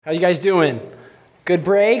How you guys doing? Good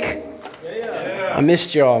break? Yeah. I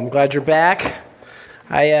missed y'all. I'm glad you're back.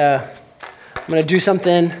 I'm going to do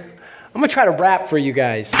something. I'm going to try to rap for you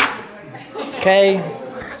guys. Okay?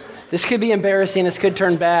 This could be embarrassing. This could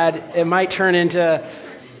turn bad. It might turn into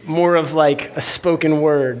more of like a spoken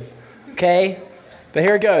word. Okay? But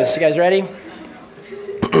here it goes. You guys ready?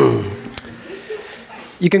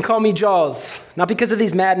 You can call me Jaws, not because of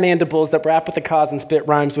these mad mandibles that rap with a cause and spit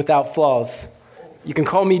rhymes without flaws. You can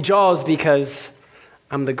call me Jaws because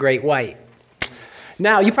I'm the great white.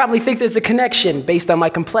 Now, you probably think there's a connection based on my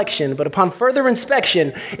complexion, but upon further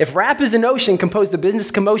inspection, if rap is an ocean composed of business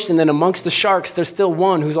commotion, then amongst the sharks, there's still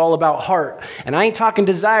one who's all about heart. And I ain't talking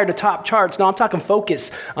desire to top charts. No, I'm talking focus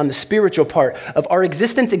on the spiritual part of our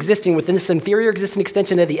existence existing within this inferior existing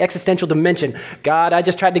extension of the existential dimension. God, I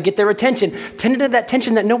just tried to get their attention, tending to that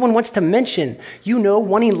tension that no one wants to mention. You know,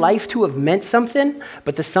 wanting life to have meant something,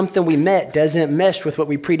 but the something we met doesn't mesh with what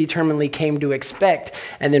we predeterminedly came to expect.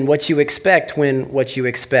 And then what you expect when what you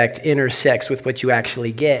expect intersects with what you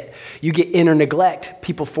actually get. You get inner neglect,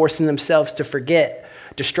 people forcing themselves to forget,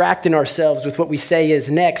 distracting ourselves with what we say is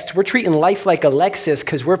next. We're treating life like a Lexus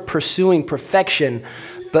because we're pursuing perfection.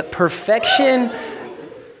 But perfection,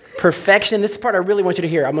 this is the part I really want you to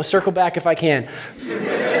hear. I'm going to circle back if I can.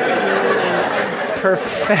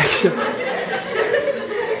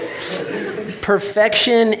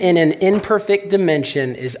 Perfection in an imperfect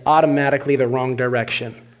dimension is automatically the wrong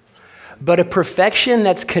direction. But a perfection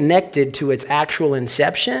that's connected to its actual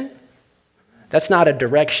inception, that's not a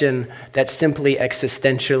direction, that's simply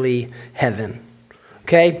existentially heaven.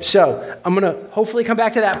 Okay, so I'm going to hopefully come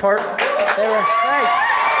back to that part. There we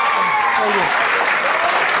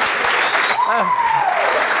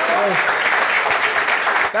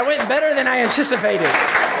That went better than I anticipated.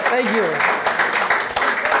 Thank you.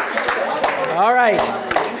 All right.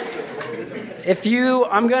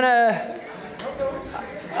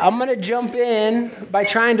 I'm going to jump in by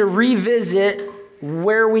trying to revisit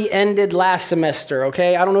where we ended last semester,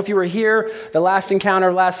 okay? I don't know if you were here, the last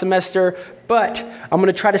encounter last semester, but I'm going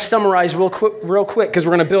to try to summarize real quick because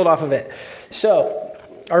we're going to build off of it. So,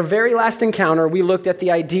 our very last encounter, we looked at the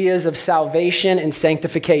ideas of salvation and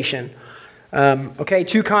sanctification. Okay,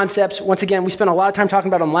 two concepts. Once again, we spent a lot of time talking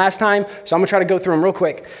about them last time, so I'm going to try to go through them real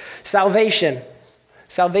quick. Salvation.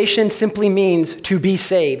 Salvation simply means to be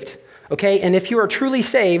saved. Okay, and if you are truly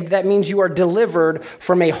saved, that means you are delivered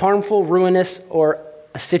from a harmful, ruinous, or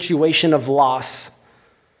a situation of loss.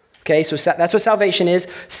 Okay, so that's what salvation is.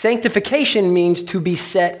 Sanctification means to be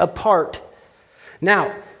set apart.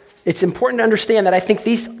 Now, it's important to understand that I think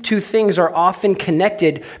these two things are often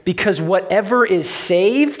connected because whatever is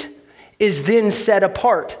saved is then set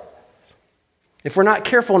apart. If we're not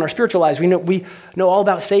careful in our spiritual lives, we know all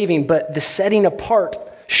about saving, but the setting apart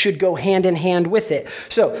should go hand in hand with it.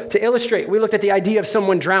 So to illustrate, we looked at the idea of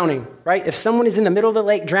someone drowning, right? If someone is in the middle of the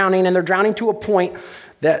lake drowning and they're drowning to a point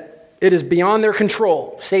that it is beyond their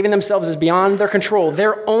control, saving themselves is beyond their control,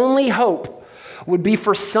 their only hope would be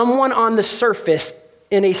for someone on the surface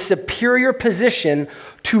in a superior position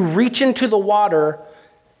to reach into the water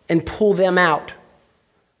and pull them out.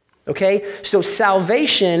 Okay, so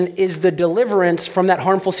salvation is the deliverance from that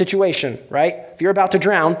harmful situation, right? If you're about to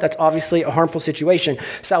drown, that's obviously a harmful situation.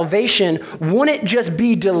 Salvation wouldn't just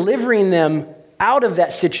be delivering them out of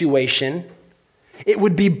that situation. It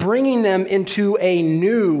would be bringing them into a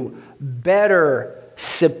new, better,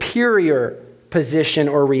 superior position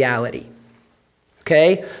or reality.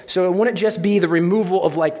 Okay, so it wouldn't just be the removal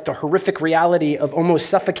of like the horrific reality of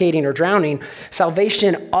almost suffocating or drowning.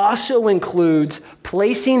 Salvation also includes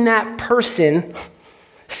placing that person,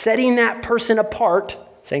 setting that person apart,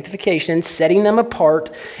 sanctification, setting them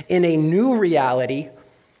apart in a new reality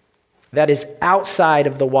that is outside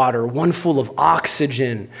of the water, one full of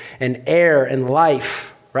oxygen and air and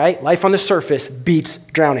life, right? Life on the surface beats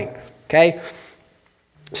drowning, okay?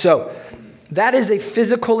 So that is a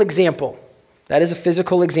physical example. That is a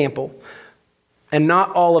physical example. And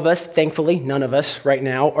not all of us, thankfully, none of us right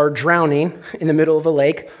now are drowning in the middle of a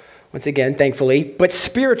lake. Once again, thankfully. But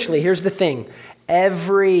spiritually, here's the thing.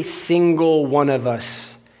 Every single one of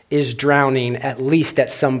us is drowning at least at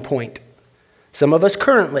some point. Some of us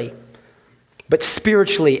currently. But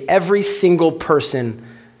spiritually, every single person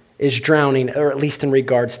is drowning, or at least in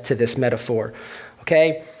regards to this metaphor.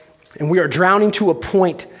 Okay? And we are drowning to a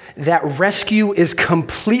point that rescue is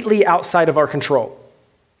completely outside of our control.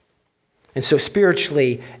 And so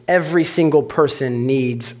spiritually, every single person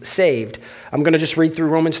needs saved. I'm going to just read through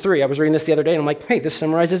Romans 3. I was reading this the other day, and I'm like, hey, this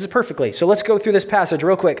summarizes it perfectly. So let's go through this passage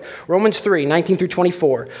real quick. Romans 3, 19 through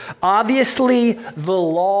 24. Obviously, the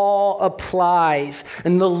law applies,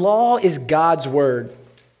 and the law is God's word.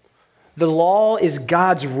 The law is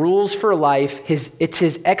God's rules for life. It's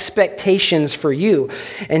his expectations for you.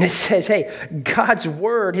 And it says, hey, God's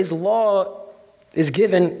word, his law is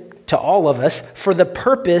given to all of us for the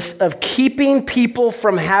purpose of keeping people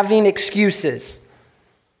from having excuses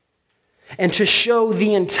and to show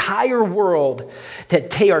the entire world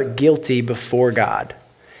that they are guilty before God.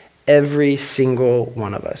 Every single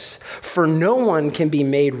one of us. For no one can be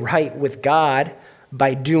made right with God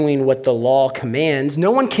by doing what the law commands.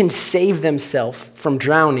 No one can save themselves from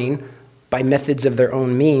drowning by methods of their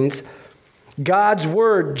own means. God's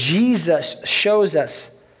word, Jesus, shows us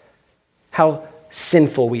how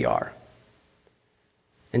sinful we are.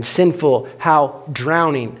 And sinful, how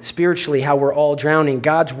drowning, spiritually, how we're all drowning.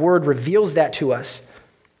 God's word reveals that to us.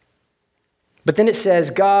 But then it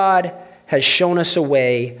says, God has shown us a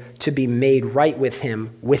way to be made right with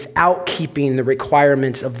him without keeping the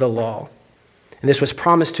requirements of the law. And this was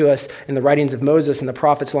promised to us in the writings of Moses and the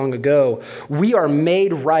prophets long ago. We are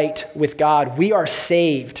made right with God. We are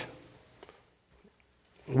saved.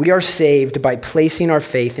 We are saved by placing our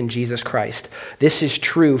faith in Jesus Christ. This is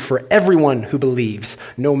true for everyone who believes,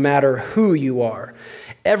 no matter who you are.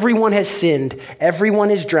 Everyone has sinned. Everyone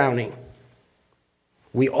is drowning.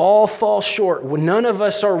 We all fall short. None of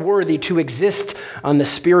us are worthy to exist on the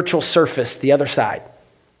spiritual surface, the other side.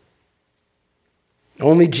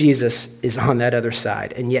 Only Jesus is on that other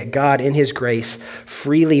side. And yet God, in his grace,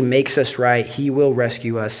 freely makes us right. He will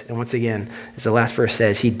rescue us. And once again, as the last verse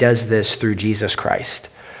says, he does this through Jesus Christ,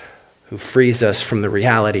 who frees us from the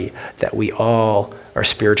reality that we all are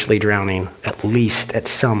spiritually drowning, at least at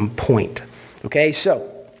some point. Okay, so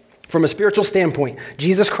from a spiritual standpoint,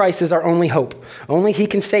 Jesus Christ is our only hope. Only he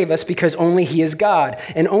can save us because only he is God.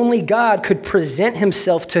 And only God could present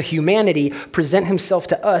himself to humanity, present himself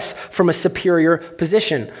to us from a superior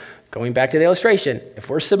position. Going back to the illustration, if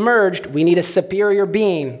we're submerged, we need a superior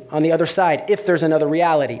being on the other side if there's another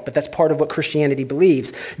reality. But that's part of what Christianity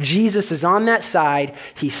believes. Jesus is on that side.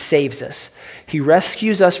 He saves us. He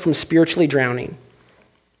rescues us from spiritually drowning.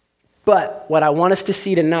 But what I want us to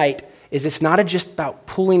see tonight is it's not just about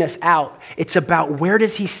pulling us out. It's about where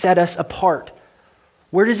does he set us apart?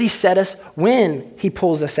 Where does he set us when he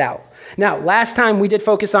pulls us out? Now, last time we did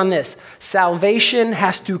focus on this. Salvation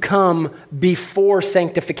has to come before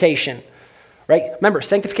sanctification, right? Remember,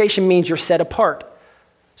 sanctification means you're set apart.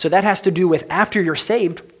 So that has to do with after you're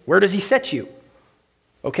saved, where does he set you?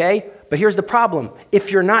 Okay? But here's the problem.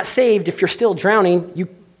 If you're not saved, if you're still drowning,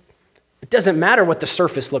 it doesn't matter what the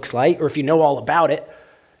surface looks like or if you know all about it.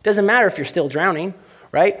 It doesn't matter if you're still drowning,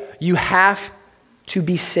 right? You have to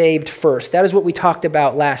be saved first. That is what we talked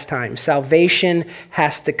about last time. Salvation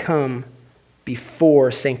has to come before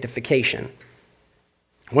sanctification.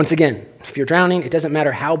 Once again, if you're drowning, it doesn't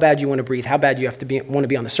matter how bad you want to breathe, how bad you want to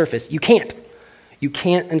be on the surface. You can't. You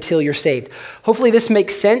can't until you're saved. Hopefully this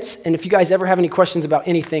makes sense. And if you guys ever have any questions about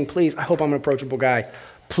anything, please, I hope I'm an approachable guy.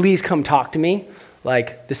 Please come talk to me.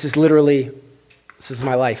 This is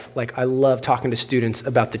my life. I love talking to students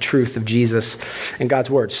about the truth of Jesus and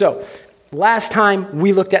God's word. So last time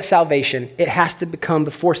we looked at salvation. It has to become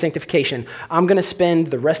before sanctification. I'm going to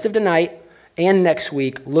spend the rest of the night and next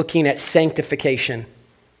week looking at sanctification.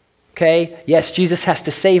 Okay? Yes, Jesus has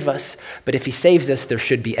to save us, but if he saves us, there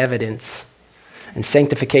should be evidence. And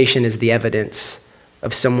sanctification is the evidence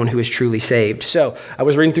of someone who is truly saved. So I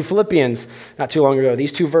was reading through Philippians not too long ago.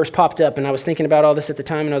 These two verses popped up, and I was thinking about all this at the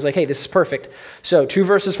time, and I was like, hey, this is perfect. So 2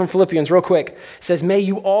 verses from Philippians real quick. It says, may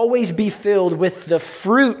you always be filled with the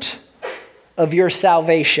fruit of your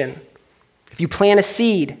salvation. If you plant a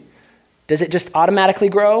seed, does it just automatically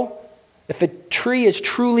grow? If a tree is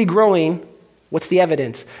truly growing, what's the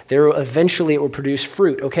evidence? Eventually it will produce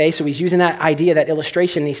fruit, okay? So he's using that idea, that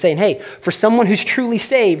illustration, and he's saying, hey, for someone who's truly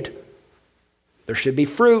saved, there should be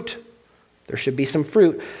fruit. There should be some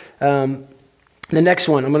fruit. The next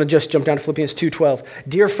one, I'm going to just jump down to Philippians 2:12.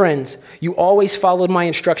 Dear friends, you always followed my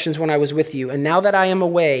instructions when I was with you, and now that I am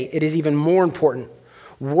away, it is even more important.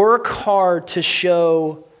 Work hard to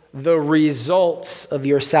show the results of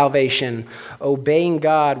your salvation, obeying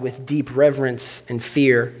God with deep reverence and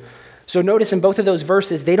fear. So notice in both of those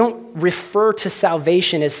verses, they don't refer to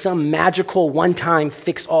salvation as some magical one-time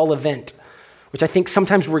fix-all event, which I think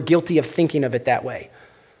sometimes we're guilty of thinking of it that way.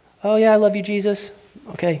 Oh yeah, I love you, Jesus.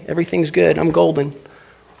 Okay, everything's good. I'm golden,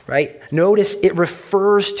 right? Notice it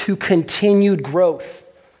refers to continued growth.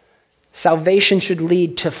 Salvation should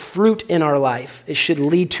lead to fruit in our life. It should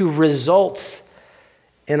lead to results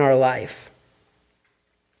in our life.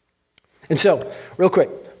 And so, real quick,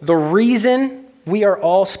 the reason we are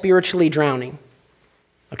all spiritually drowning,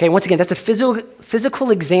 okay, once again, that's a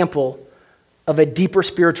physical example of a deeper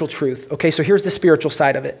spiritual truth. Okay, so here's the spiritual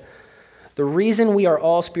side of it. The reason we are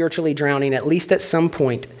all spiritually drowning, at least at some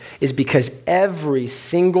point, is because every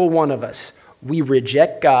single one of us, we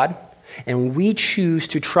reject God and we choose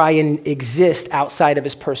to try and exist outside of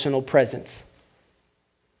his personal presence.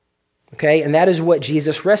 Okay, and that is what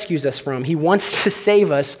Jesus rescues us from. He wants to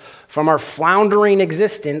save us from our floundering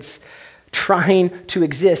existence, trying to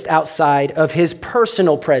exist outside of his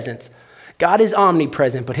personal presence. God is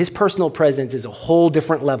omnipresent, but his personal presence is a whole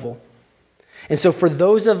different level. And so for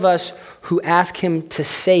those of us who ask him to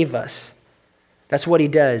save us, that's what he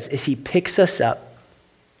does, is he picks us up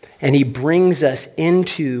and he brings us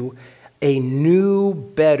into a new,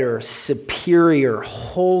 better, superior,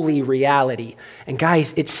 holy reality. And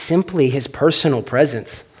guys, it's simply his personal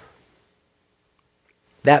presence.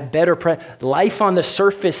 That better life on the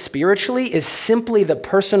surface spiritually is simply the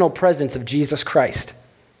personal presence of Jesus Christ.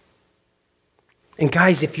 And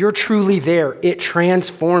guys, if you're truly there, it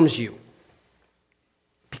transforms you.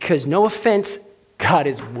 Because no offense, God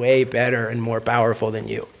is way better and more powerful than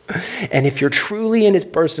you. And if you're truly in his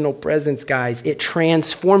personal presence, guys, it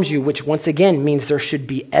transforms you, which once again means there should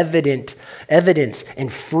be evidence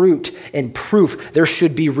and fruit and proof. There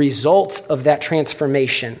should be results of that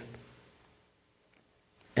transformation.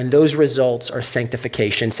 And those results are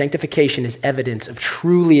sanctification. Sanctification is evidence of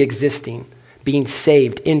truly existing, being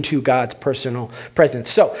saved into God's personal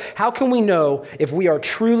presence. So, how can we know if we are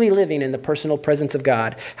truly living in the personal presence of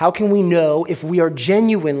God? How can we know if we are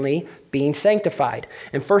genuinely being sanctified?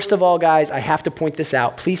 And first of all, guys, I have to point this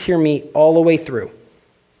out. Please hear me all the way through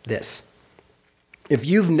this. If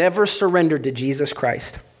you've never surrendered to Jesus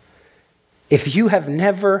Christ, if you have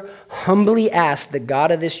never humbly asked the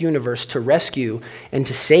God of this universe to rescue and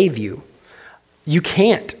to save you, you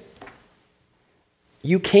can't.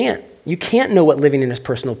 You can't know what living in his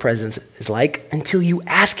personal presence is like until you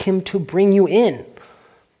ask him to bring you in.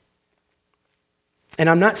 And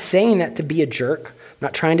I'm not saying that to be a jerk. I'm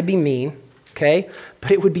not trying to be mean, okay?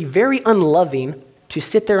 But it would be very unloving to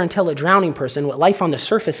sit there and tell a drowning person what life on the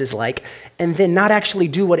surface is like and then not actually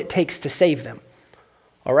do what it takes to save them.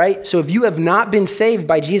 All right? So if you have not been saved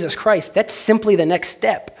by Jesus Christ, that's simply the next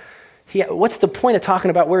step. What's the point of talking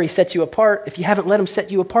about where he sets you apart if you haven't let him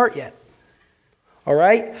set you apart yet? All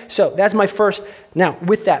right? So that's my first. Now,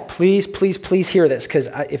 with that, please hear this, because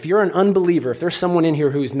if you're an unbeliever, if there's someone in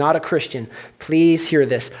here who's not a Christian, please hear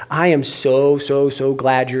this. I am so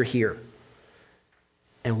glad you're here.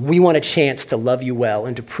 And we want a chance to love you well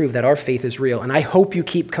and to prove that our faith is real. And I hope you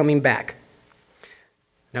keep coming back.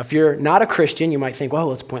 Now, if you're not a Christian, you might think,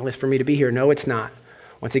 well, it's pointless for me to be here. No, it's not.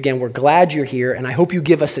 Once again, we're glad you're here, and I hope you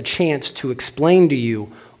give us a chance to explain to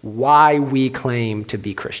you why we claim to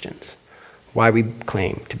be Christians.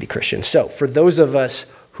 So for those of us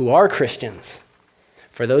who are Christians,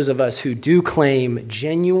 for those of us who do claim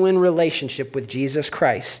genuine relationship with Jesus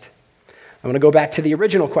Christ, I'm going to go back to the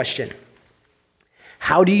original question.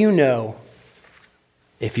 How do you know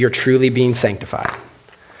if you're truly being sanctified?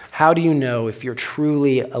 How do you know if you're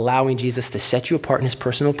truly allowing Jesus to set you apart in his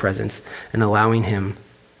personal presence and allowing him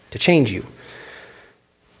to change you?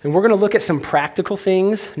 And we're going to look at some practical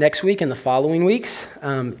things next week and the following weeks.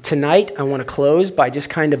 Tonight, I want to close by just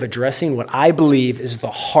kind of addressing what I believe is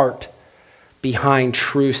the heart behind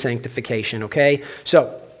true sanctification, okay? So,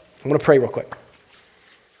 I'm going to pray real quick.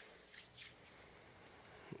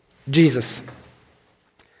 Jesus,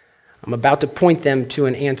 I'm about to point them to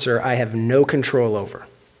an answer I have no control over.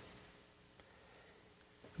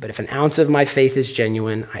 But if an ounce of my faith is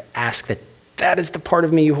genuine, I ask that that is the part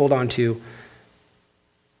of me you hold on to.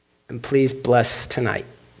 And please bless tonight.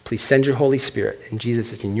 Please send your Holy Spirit. In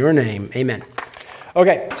Jesus, in your name, amen.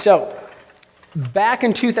 Okay, so back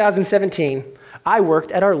in 2017, I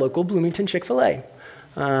worked at our local Bloomington Chick-fil-A.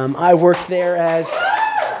 I worked there as...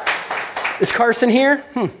 Is Carson here?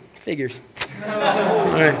 Figures. All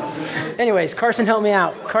right. Anyways, Carson helped me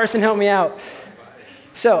out.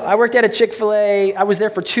 So I worked at a Chick-fil-A. I was there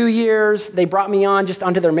for 2 years. They brought me on just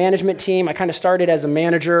onto their management team. I kind of started as a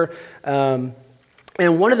manager.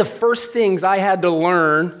 And one of the first things I had to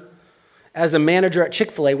learn as a manager at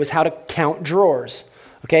Chick-fil-A was how to count drawers.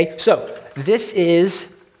 Okay, so this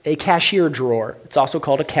is a cashier drawer. It's also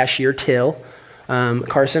called a cashier till.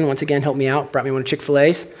 Carson, once again, helped me out, brought me one of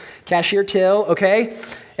Chick-fil-A's. Cashier till, okay?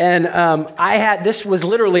 And this was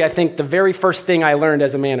literally, I think, the very first thing I learned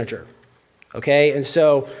as a manager. Okay, and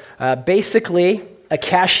so basically, a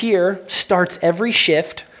cashier starts every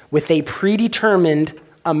shift with a predetermined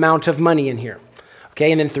amount of money in here.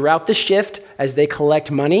 Okay, and then throughout the shift, as they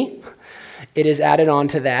collect money, it is added on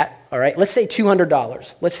to that. All right, let's say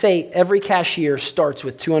 $200. Let's say every cashier starts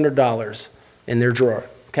with $200 in their drawer.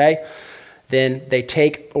 Okay, Then they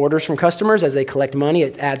take orders from customers as they collect money.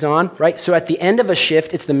 It adds on, right? So at the end of a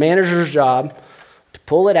shift, it's the manager's job to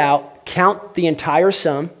pull it out, count the entire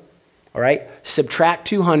sum, all right? Subtract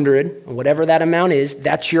 200, whatever that amount is,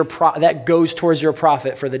 that goes towards your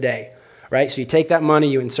profit for the day, right? So you take that money,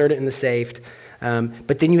 you insert it in the safe,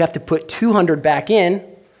 but then you have to put 200 back in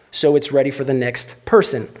so it's ready for the next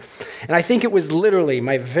person. And I think it was literally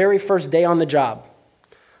my very first day on the job.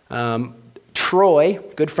 Troy,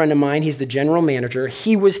 good friend of mine, he's the general manager,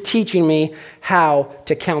 he was teaching me how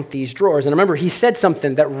to count these drawers. And I remember he said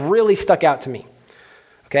something that really stuck out to me.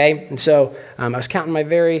 Okay, and so I was counting my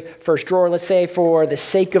very first drawer. Let's say for the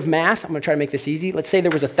sake of math, I'm going to try to make this easy. Let's say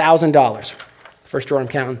there was $1,000. First drawer I'm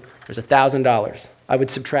counting, there's $1,000. I would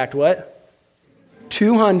subtract what?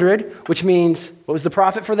 200, which means, what was the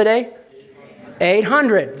profit for the day?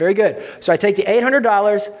 800. Very good. So I take the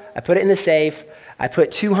 $800, I put it in the safe, I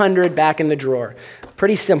put 200 back in the drawer.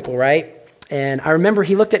 Pretty simple, right? And I remember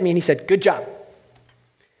he looked at me and he said, "Good job."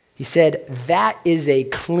 He said, "That is a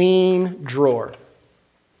clean drawer."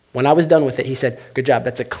 When I was done with it, he said, "Good job,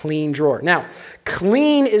 that's a clean drawer." Now,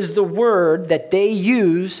 clean is the word that they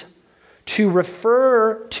use to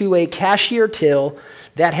refer to a cashier till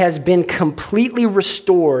that has been completely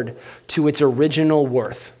restored to its original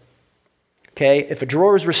worth. Okay, if a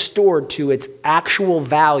drawer is restored to its actual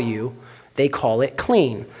value, they call it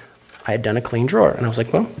clean. I had done a clean drawer, and I was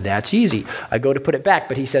like, well, that's easy. I go to put it back,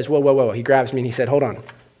 but he says, whoa. He grabs me and he said, hold on.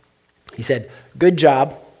 He said, "Good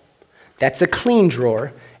job, that's a clean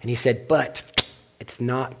drawer." And he said, "But it's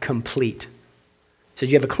not complete." He said,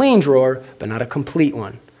 "You have a clean drawer, but not a complete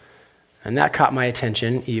one." And that caught my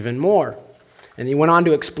attention even more. And he went on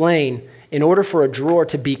to explain, in order for a drawer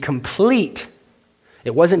to be complete,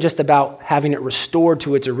 it wasn't just about having it restored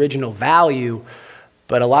to its original value,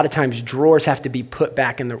 but a lot of times drawers have to be put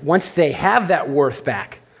back in there. Once they have that worth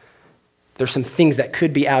back, there's some things that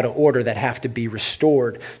could be out of order that have to be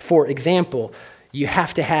restored. For example, you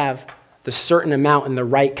have to have the certain amount and the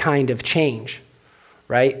right kind of change,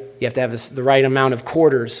 right? You have to have the right amount of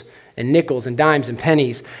quarters and nickels and dimes and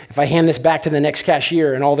pennies. If I hand this back to the next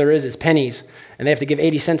cashier and all there is pennies and they have to give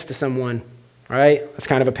 80 cents to someone, right? That's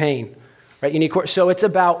kind of a pain, right? You need so it's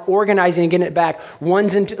about organizing and getting it back.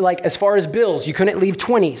 Ones and like as far as bills, you couldn't leave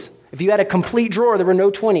 20s. If you had a complete drawer, there were no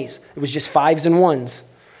 20s. It was just 5s and 1s,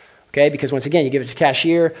 okay? Because once again, you give it to the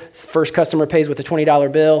cashier, first customer pays with a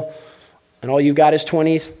 $20 bill, and all you've got is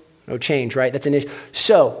 20s. No change, right? That's an issue.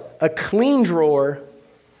 So a clean drawer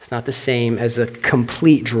is not the same as a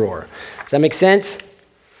complete drawer. Does that make sense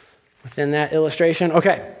within that illustration?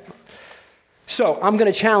 Okay. So I'm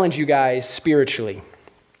going to challenge you guys spiritually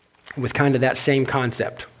with kind of that same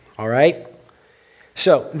concept, all right?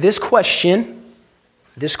 So this question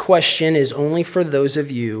is only for those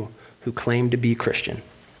of you who claim to be Christian,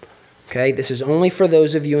 okay? This is only for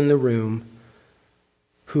those of you in the room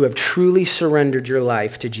who have truly surrendered your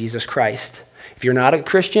life to Jesus Christ. If you're not a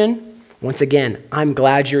Christian, once again, I'm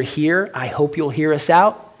glad you're here. I hope you'll hear us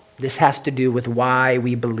out. This has to do with why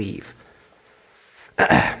we believe.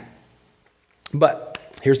 But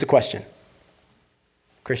here's the question.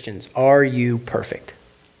 Christians, are you perfect?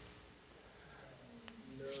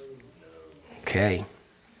 Okay.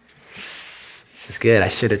 This is good. I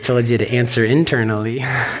should have told you to answer internally.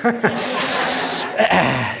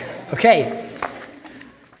 Okay.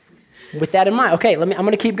 With that in mind, okay, I'm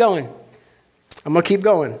going to keep going.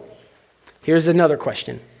 Here's another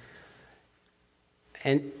question.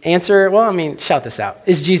 And answer, shout this out.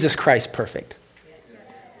 Is Jesus Christ perfect?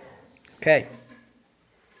 Okay.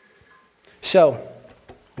 So,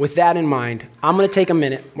 with that in mind, I'm going to take a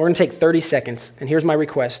minute. We're going to take 30 seconds, and here's my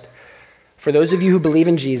request. For those of you who believe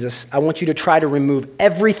in Jesus, I want you to try to remove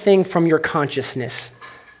everything from your consciousness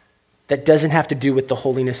that doesn't have to do with the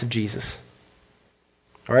holiness of Jesus.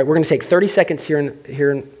 All right, we're going to take 30 seconds here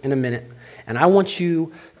in a minute, and I want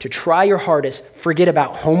you to try your hardest. Forget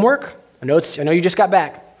about homework. I know you just got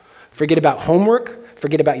back. Forget about homework.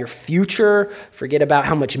 Forget about your future. Forget about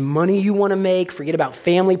how much money you want to make. Forget about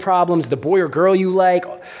family problems, the boy or girl you like,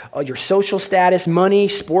 your social status, money,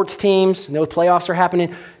 sports teams. No playoffs are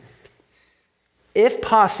happening. If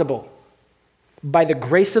possible, by the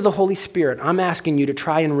grace of the Holy Spirit, I'm asking you to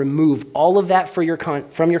try and remove all of that from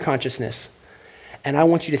your consciousness. And I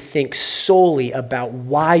want you to think solely about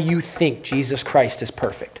why you think Jesus Christ is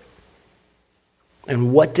perfect.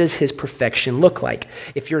 And what does his perfection look like?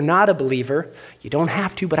 If you're not a believer, you don't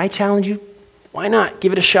have to, but I challenge you, why not?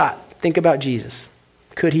 Give it a shot. Think about Jesus.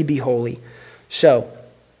 Could he be holy? So,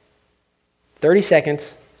 30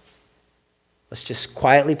 seconds. Let's just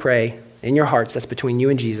quietly pray in your hearts. That's between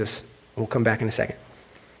you and Jesus. We'll come back in a second.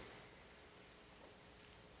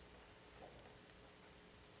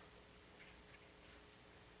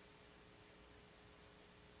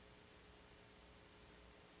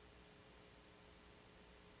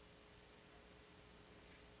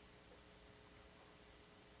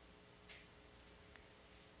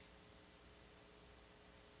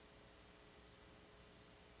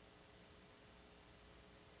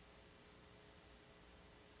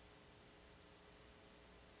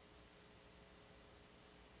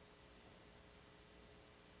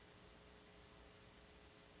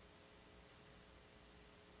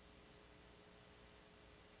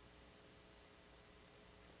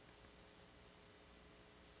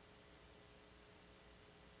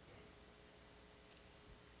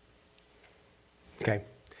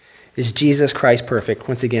 Is Jesus Christ perfect?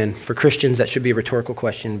 Once again, for Christians, that should be a rhetorical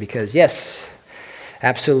question because yes,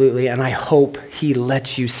 absolutely, and I hope he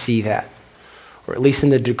lets you see that, or at least in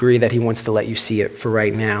the degree that he wants to let you see it for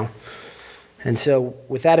right now. And so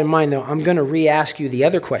with that in mind, though, I'm going to re-ask you the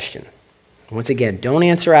other question. Once again, don't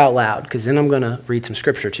answer out loud because then I'm going to read some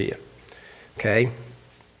scripture to you. Okay?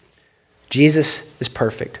 Jesus is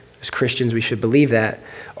perfect. As Christians, we should believe that.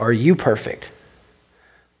 Are you perfect?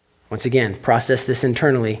 Once again, process this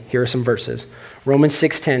internally. Here are some verses. Romans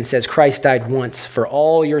 6:10 says, Christ died once for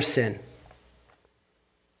all your sin.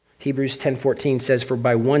 Hebrews 10:14 says, for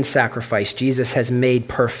by one sacrifice, Jesus has made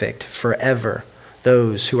perfect forever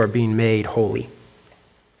those who are being made holy.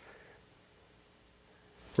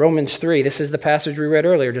 Romans 3, this is the passage we read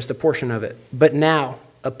earlier, just a portion of it. But now,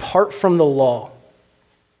 apart from the law,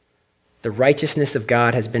 the righteousness of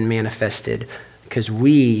God has been manifested because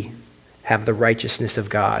we have the righteousness of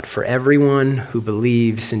God for everyone who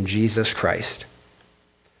believes in Jesus Christ.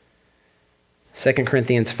 2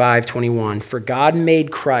 Corinthians 5:21, for God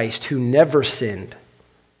made Christ who never sinned,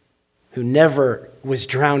 who never was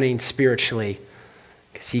drowning spiritually,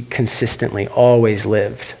 because he consistently always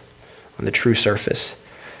lived on the true surface.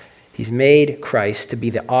 He's made Christ to be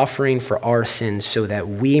the offering for our sins so that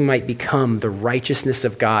we might become the righteousness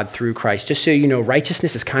of God through Christ. Just so you know,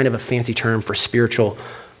 righteousness is kind of a fancy term for spiritual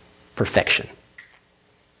perfection.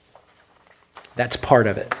 That's part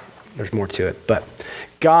of it. There's more to it. But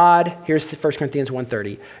God, here's 1 Corinthians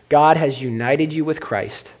 1:30. God has united you with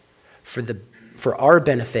Christ for our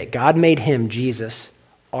benefit. God made him, Jesus,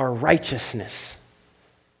 our righteousness,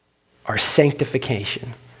 our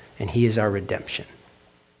sanctification, and he is our redemption.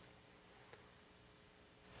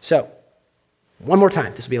 So, one more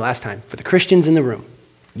time. This will be the last time. For the Christians in the room,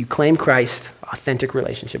 you claim Christ, authentic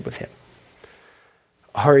relationship with him.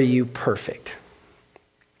 Are you perfect?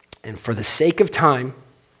 And for the sake of time,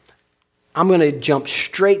 I'm going to jump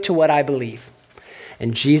straight to what I believe.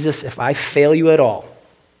 And Jesus, if I fail you at all,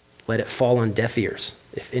 let it fall on deaf ears.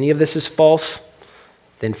 If any of this is false,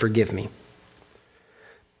 then forgive me.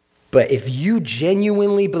 But if you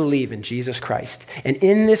genuinely believe in Jesus Christ, and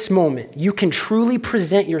in this moment you can truly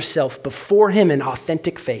present yourself before him in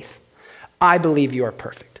authentic faith, I believe you are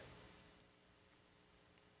perfect.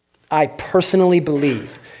 I personally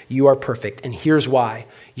believe you are perfect, and here's why.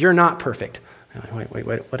 You're not perfect.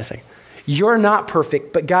 Wait a second. You're not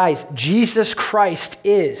perfect, but guys, Jesus Christ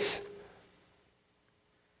is.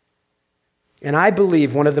 And I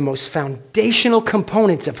believe one of the most foundational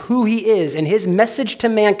components of who he is and his message to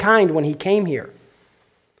mankind when he came here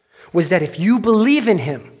was that if you believe in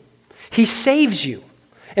him, he saves you.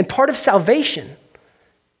 And part of salvation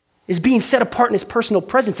is being set apart in his personal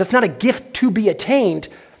presence. That's not a gift to be attained.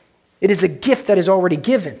 It is a gift that is already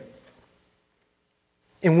given.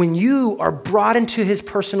 And when you are brought into his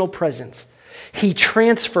personal presence, he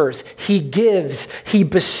transfers, he gives, he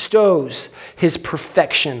bestows his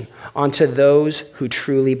perfection onto those who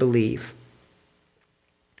truly believe.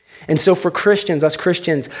 And so for Christians, us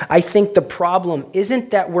Christians, I think the problem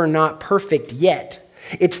isn't that we're not perfect yet.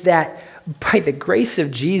 It's that by the grace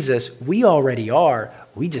of Jesus, we already are.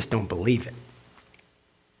 We just don't believe it.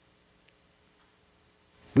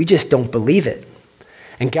 We just don't believe it.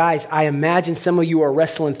 And guys, I imagine some of you are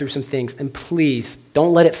wrestling through some things, and please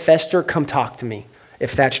don't let it fester. Come talk to me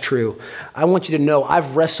if that's true. I want you to know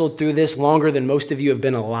I've wrestled through this longer than most of you have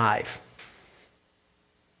been alive.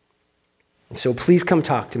 And so please come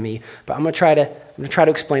talk to me, but I'm going to try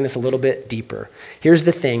to explain this a little bit deeper. Here's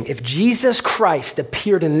the thing. If Jesus Christ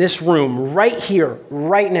appeared in this room right here,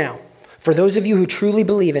 right now, for those of you who truly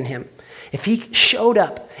believe in him, if he showed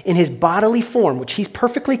up in his bodily form, which he's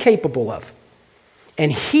perfectly capable of,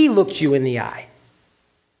 and he looked you in the eye,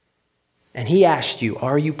 and he asked you,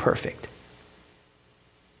 are you perfect?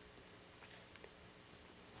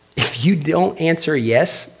 If you don't answer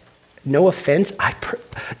yes, no offense,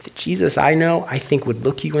 Jesus I know, I think would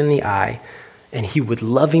look you in the eye, and he would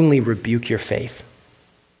lovingly rebuke your faith.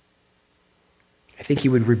 I think he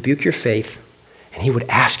would rebuke your faith, and he would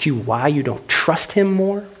ask you why you don't trust him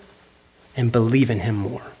more and believe in him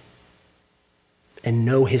more and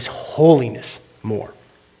know his holiness more.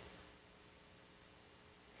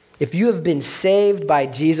 If you have been saved by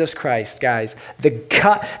Jesus Christ, guys,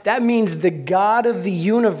 that means the God of the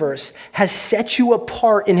universe has set you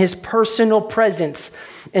apart in his personal presence.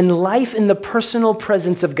 And life in the personal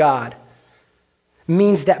presence of God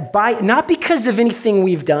means that not because of anything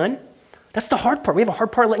we've done. That's the hard part. We have a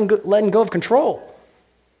hard part letting go of control.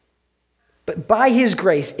 But by his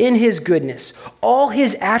grace, in his goodness, all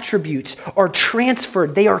his attributes are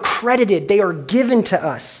transferred. They are credited. They are given to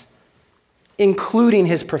us, including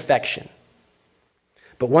his perfection.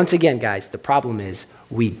 But once again, guys, the problem is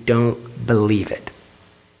we don't believe it.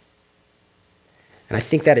 And I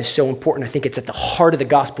think that is so important. I think it's at the heart of the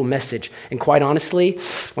gospel message. And quite honestly,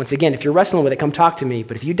 once again, if you're wrestling with it, come talk to me.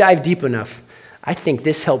 But if you dive deep enough, I think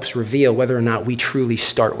this helps reveal whether or not we truly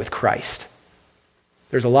start with Christ.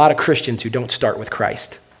 There's a lot of Christians who don't start with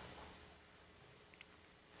Christ.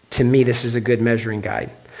 To me, this is a good measuring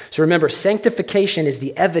guide. So remember, sanctification is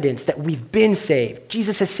the evidence that we've been saved.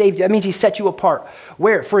 Jesus has saved you. That means he set you apart.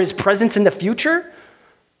 Where? For his presence in the future?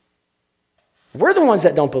 We're the ones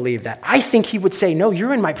that don't believe that. I think he would say, no,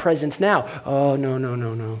 you're in my presence now. Oh,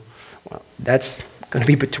 no. Well, that's going to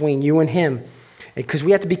be between you and him. Because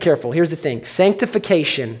we have to be careful. Here's the thing.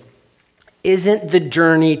 Sanctification isn't the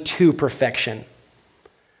journey to perfection.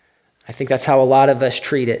 I think that's how a lot of us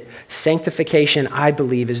treat it. Sanctification, I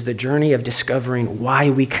believe, is the journey of discovering why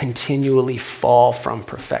we continually fall from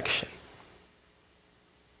perfection.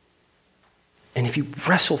 And if you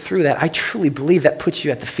wrestle through that, I truly believe that puts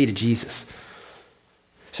you at the feet of Jesus.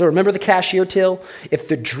 So remember the cashier till? If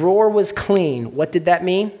the drawer was clean, what did that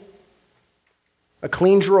mean? A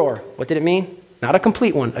clean drawer. What did it mean? Not a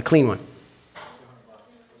complete one, a clean one.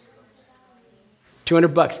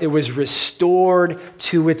 $200. It was restored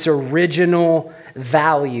to its original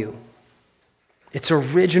value, its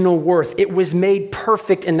original worth. It was made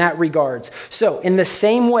perfect in that regards. So in the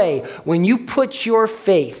same way, when you put your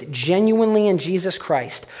faith genuinely in Jesus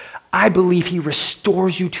Christ, I believe he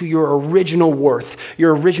restores you to your original worth,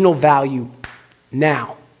 your original value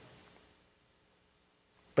now.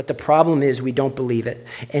 But the problem is we don't believe it.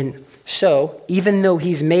 And so, even though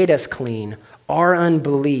he's made us clean, our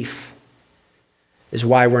unbelief is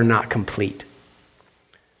why we're not complete.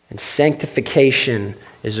 And sanctification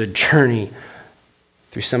is a journey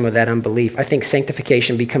through some of that unbelief. I think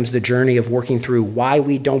sanctification becomes the journey of working through why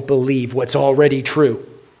we don't believe what's already true.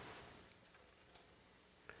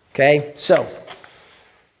 Okay, so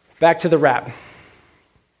back to the wrap.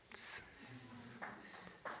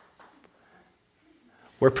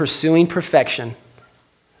 We're pursuing perfection,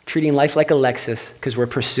 treating life like a Lexus because we're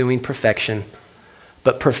pursuing perfection.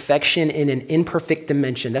 But perfection in an imperfect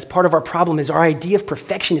dimension. That's part of our problem is our idea of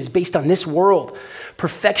perfection is based on this world.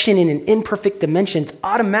 Perfection in an imperfect dimension is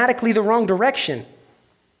automatically the wrong direction.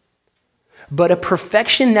 But a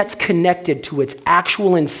perfection that's connected to its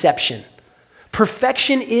actual inception.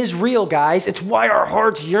 Perfection is real, guys. It's why our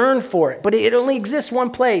hearts yearn for it. But it only exists one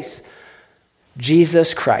place.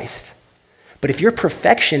 Jesus Christ. But if your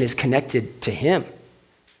perfection is connected to him,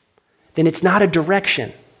 then it's not a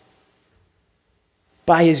direction.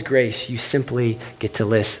 By his grace, you simply get to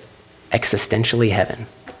live existentially heaven.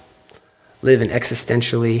 Live in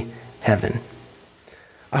existentially heaven.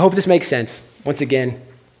 I hope this makes sense. Once again,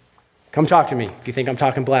 come talk to me if you think I'm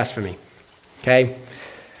talking blasphemy. Okay?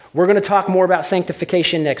 We're going to talk more about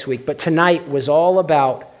sanctification next week, but tonight was all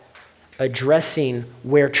about addressing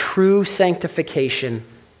where true sanctification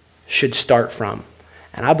should start from.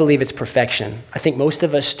 And I believe it's perfection. I think most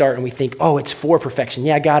of us start and we think, oh, it's for perfection.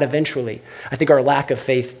 Yeah, God, eventually. I think our lack of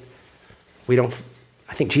faith,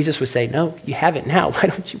 I think Jesus would say, no, you have it now. Why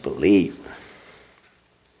don't you believe?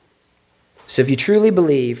 So if you truly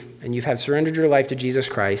believe and you have surrendered your life to Jesus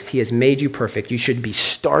Christ, he has made you perfect. You should be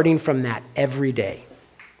starting from that every day.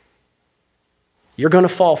 You're going to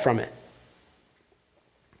fall from it.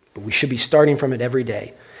 But we should be starting from it every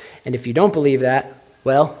day. And if you don't believe that,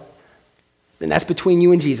 well, then that's between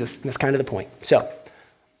you and Jesus. And that's kind of the point. So,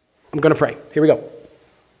 I'm going to pray. Here we go.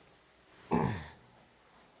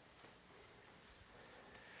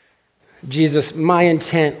 Jesus, my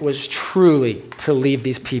intent was truly to leave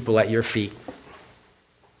these people at your feet.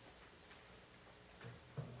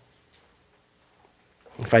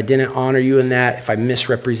 If I didn't honor you in that, if I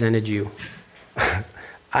misrepresented you,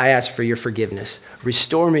 I ask for your forgiveness.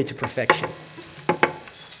 Restore me to perfection.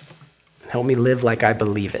 Help me live like I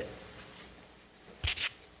believe it.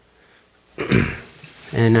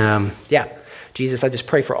 And Jesus, I just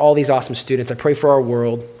pray for all these awesome students. I pray for our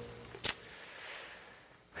world.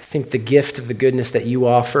 I think the gift of the goodness that you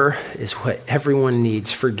offer is what everyone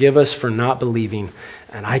needs. Forgive us for not believing.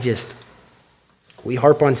 And we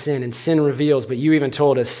harp on sin, and sin reveals, but you even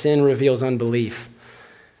told us sin reveals unbelief.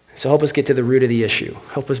 So help us get to the root of the issue.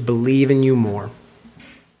 Help us believe in you more.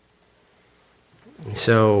 And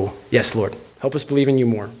so, yes, Lord, help us believe in you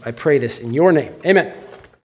more. I pray this in your name. Amen.